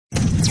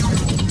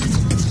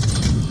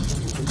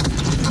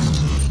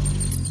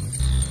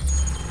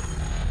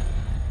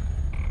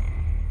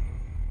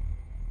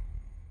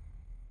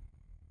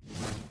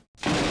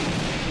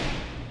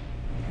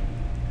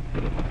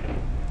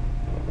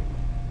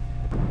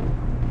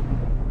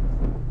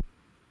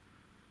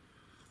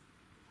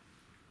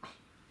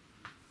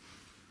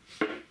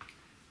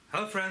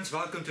Hello friends,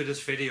 welcome to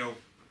this video.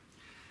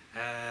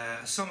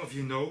 Some of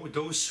you know,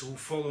 those who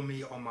follow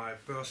me on my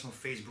personal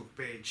Facebook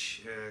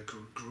page,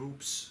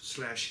 groups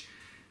slash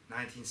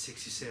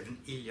 1967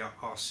 Ilya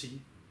RC,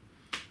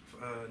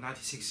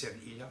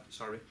 1967 Ilya,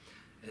 sorry.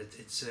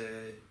 It's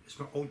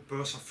my own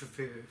personal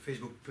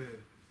Facebook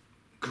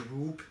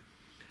group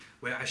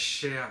where I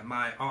share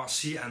my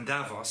RC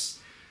endeavors.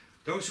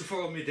 Those who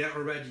follow me there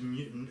already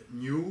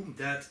knew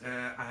that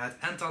I had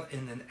entered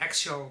in an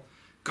Axial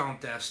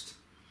contest,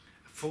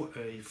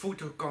 a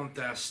photo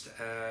contest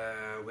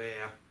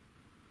where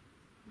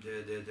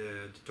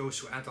those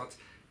who entered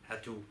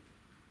had to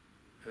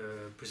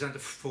present a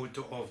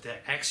photo of their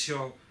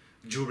Axial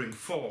during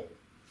fall.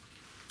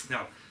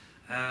 Now,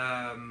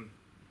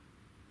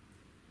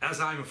 as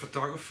I'm a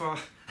photographer,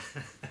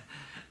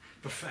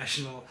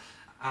 professional,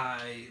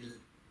 I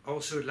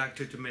also like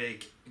to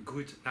make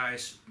good,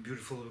 nice,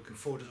 beautiful looking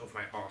photos of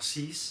my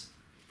RCs.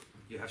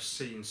 You have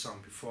seen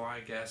some before, I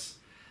guess.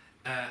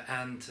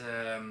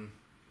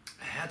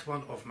 I had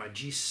one of my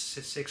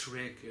G6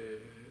 rig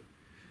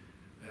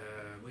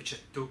which I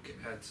took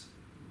at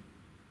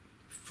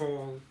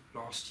fall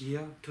last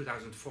year,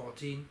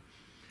 2014,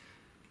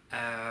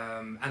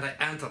 and I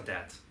entered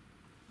that,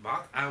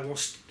 but I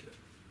was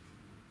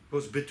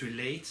a bit too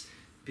late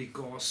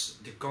because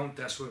the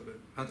contest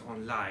went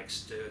on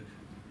likes.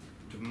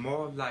 The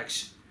more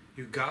likes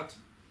you got,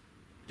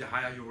 the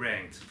higher you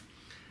ranked.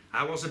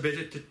 I was a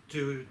bit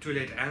too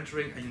late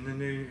entering, and you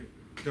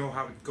know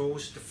how it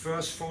goes. The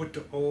first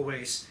photo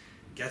always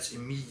gets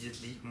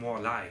immediately more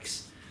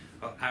likes.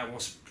 But I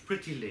was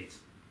pretty late,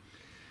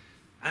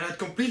 and I'd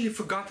completely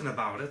forgotten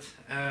about it.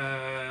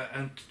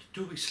 And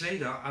 2 weeks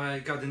later, I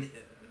got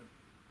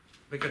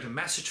a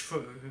message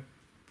from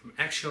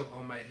Axial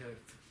on my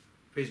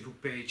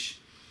Facebook page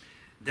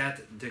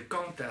that the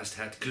contest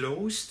had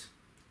closed,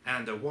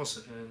 and there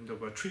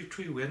were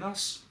three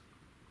winners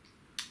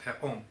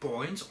on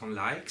points, on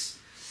likes,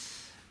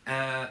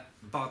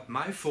 but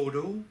my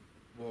photo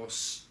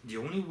was the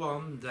only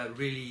one that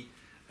really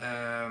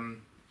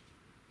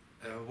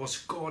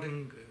was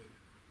according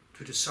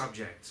to the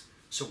subject.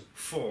 So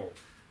fall.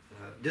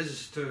 This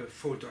is the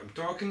photo I'm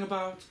talking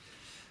about.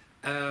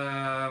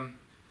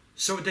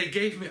 So they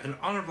gave me an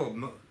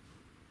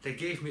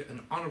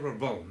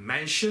honorable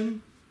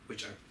mention,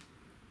 which I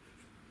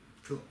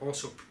feel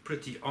also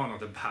pretty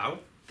honored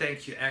about.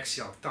 Thank you,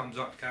 Axial. Thumbs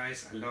up,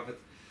 guys. I love it.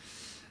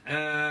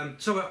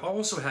 So I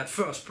also had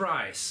first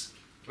prize.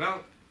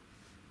 Well,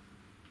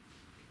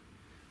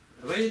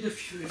 I waited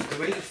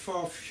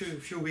for a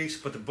few weeks,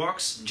 but the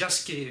box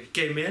just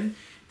came in.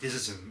 This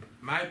is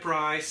my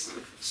prize,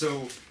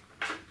 so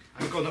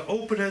I'm gonna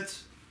open it.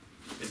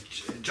 It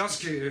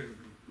just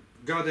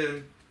got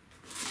in.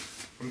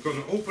 I'm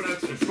gonna open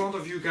it in front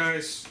of you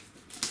guys.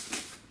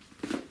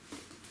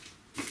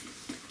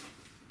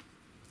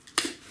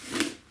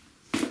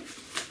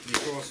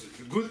 Because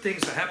good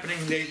things are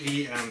happening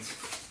lately, and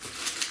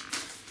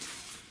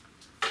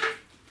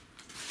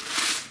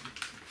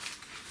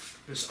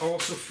this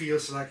also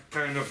feels like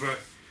kind of a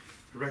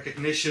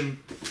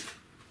recognition.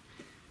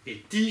 A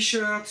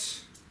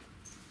t-shirt,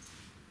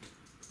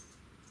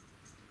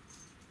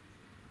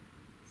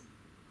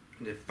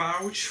 the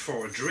pouch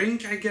for a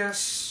drink, I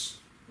guess.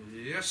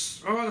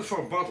 Yes, oh,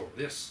 for a bottle,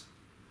 yes.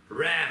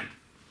 Ram!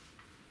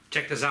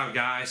 Check this out,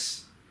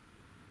 guys.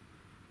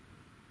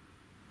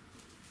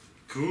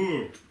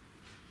 Cool.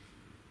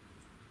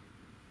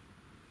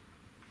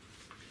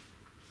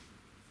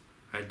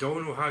 I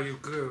don't know how you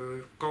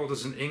call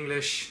this in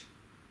English.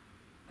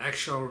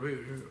 Actually,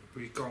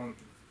 we call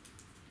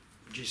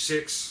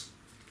G6.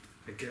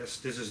 I guess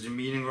this is the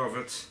meaning of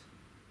it.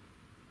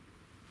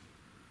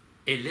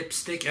 A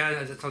lipstick,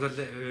 it's not a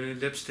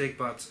lipstick,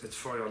 but it's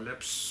for your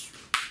lips.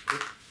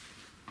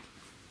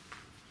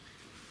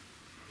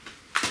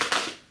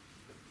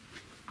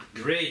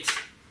 Great.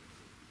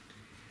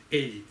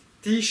 A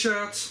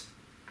t-shirt.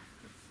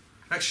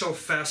 Axial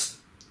Fest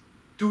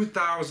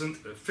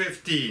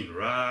 2015.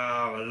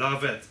 Wow, I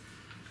love it.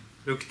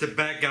 Look at the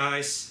back,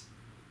 guys.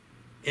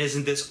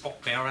 Isn't this, oh,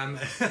 where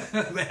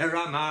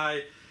am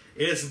I?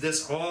 Isn't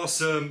this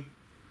awesome?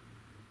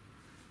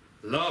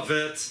 Love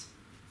it.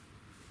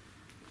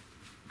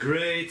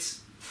 Great.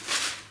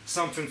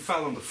 Something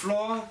fell on the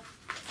floor.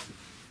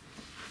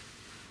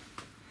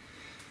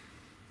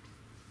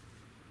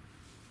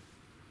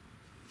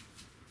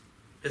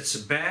 It's a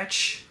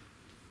badge.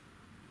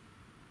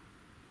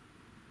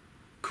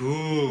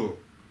 Cool.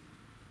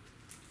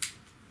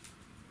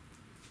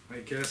 I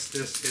guess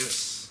this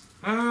is,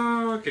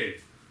 okay.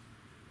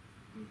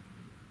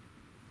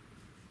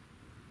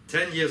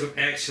 10 years of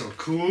Axial,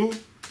 cool.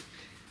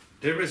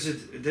 There is a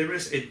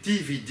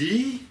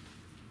DVD.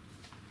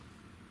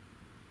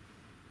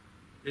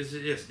 Is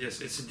it?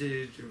 Yes, it's a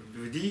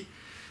DVD.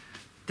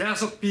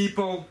 Desert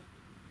people.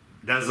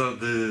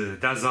 Desert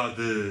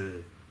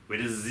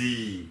with a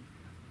Z.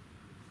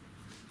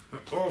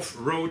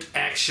 Off-road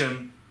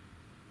action.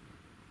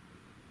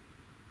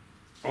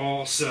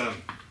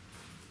 Awesome.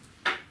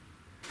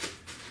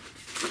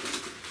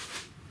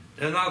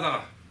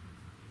 Another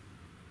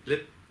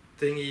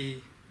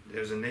thingy.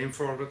 There's a name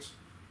for it.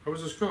 What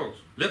was this called?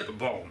 Lip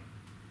balm.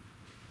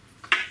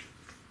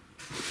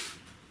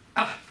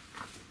 Ah!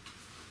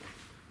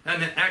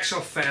 And an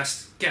Axial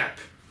Fast cap.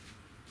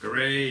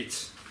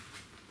 Great.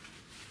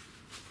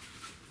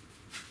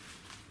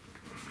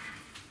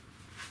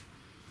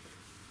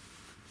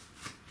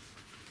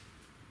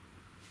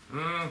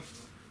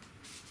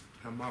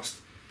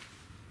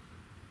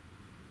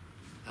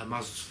 I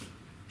must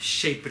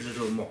shape it a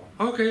little more.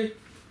 Okay.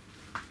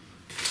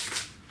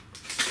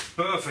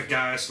 Perfect,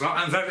 guys. Well,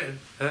 I'm very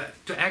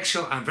to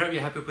Axial. I'm very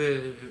happy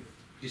with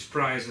these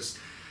prizes.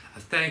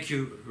 Thank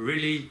you,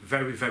 really,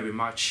 very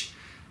much.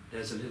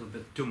 There's a little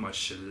bit too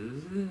much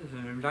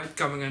light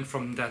coming in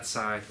from that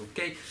side.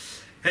 Okay.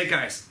 Hey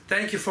guys,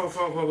 thank you for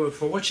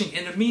watching.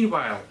 In the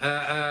meanwhile,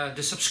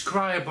 the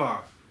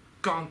subscriber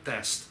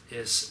contest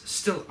is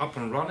still up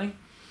and running.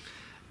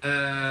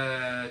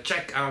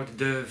 Check out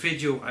the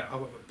video I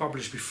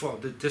published before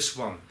this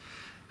one.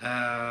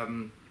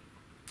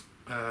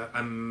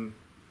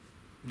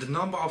 The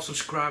number of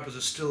subscribers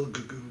is still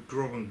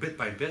growing bit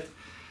by bit,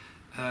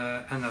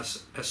 and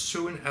as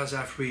soon as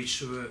I've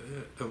reached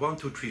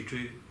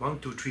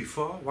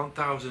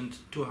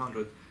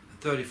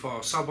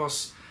 1,234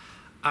 subbers,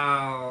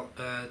 I'll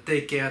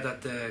take care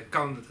that the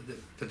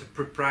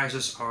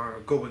prizes are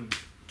going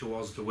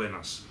towards the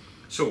winners.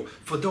 So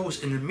for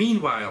those in the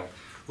meanwhile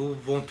who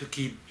want to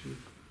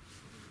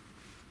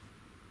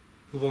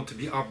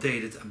be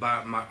updated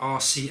about my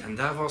RC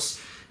endeavors,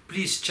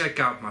 please check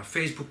out my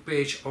Facebook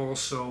page.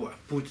 Also, I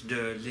put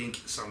the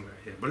link somewhere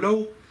here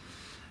below.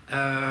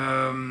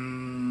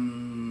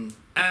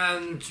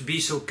 And be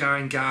so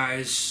kind,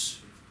 guys.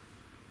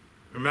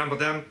 Remember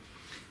them.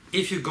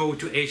 If you go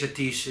to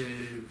HRTs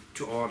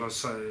to order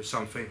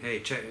something,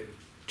 hey,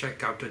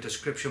 check out the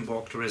description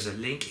box. There is a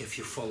link. If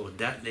you follow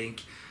that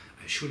link,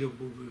 I surely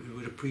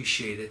would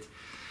appreciate it.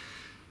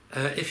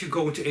 If you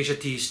go into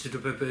HRTs to the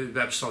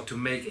website to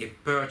make a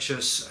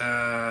purchase,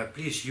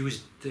 please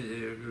use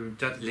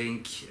that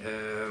link.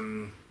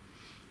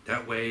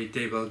 That way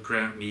they will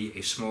grant me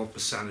a small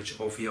percentage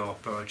of your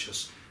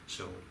purchase.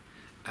 So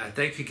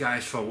thank you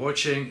guys for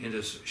watching. In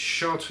this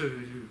short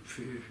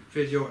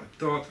video, I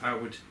thought I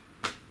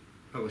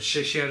will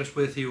share this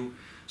with you.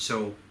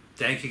 So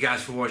thank you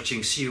guys for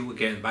watching. See you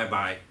again. Bye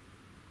bye.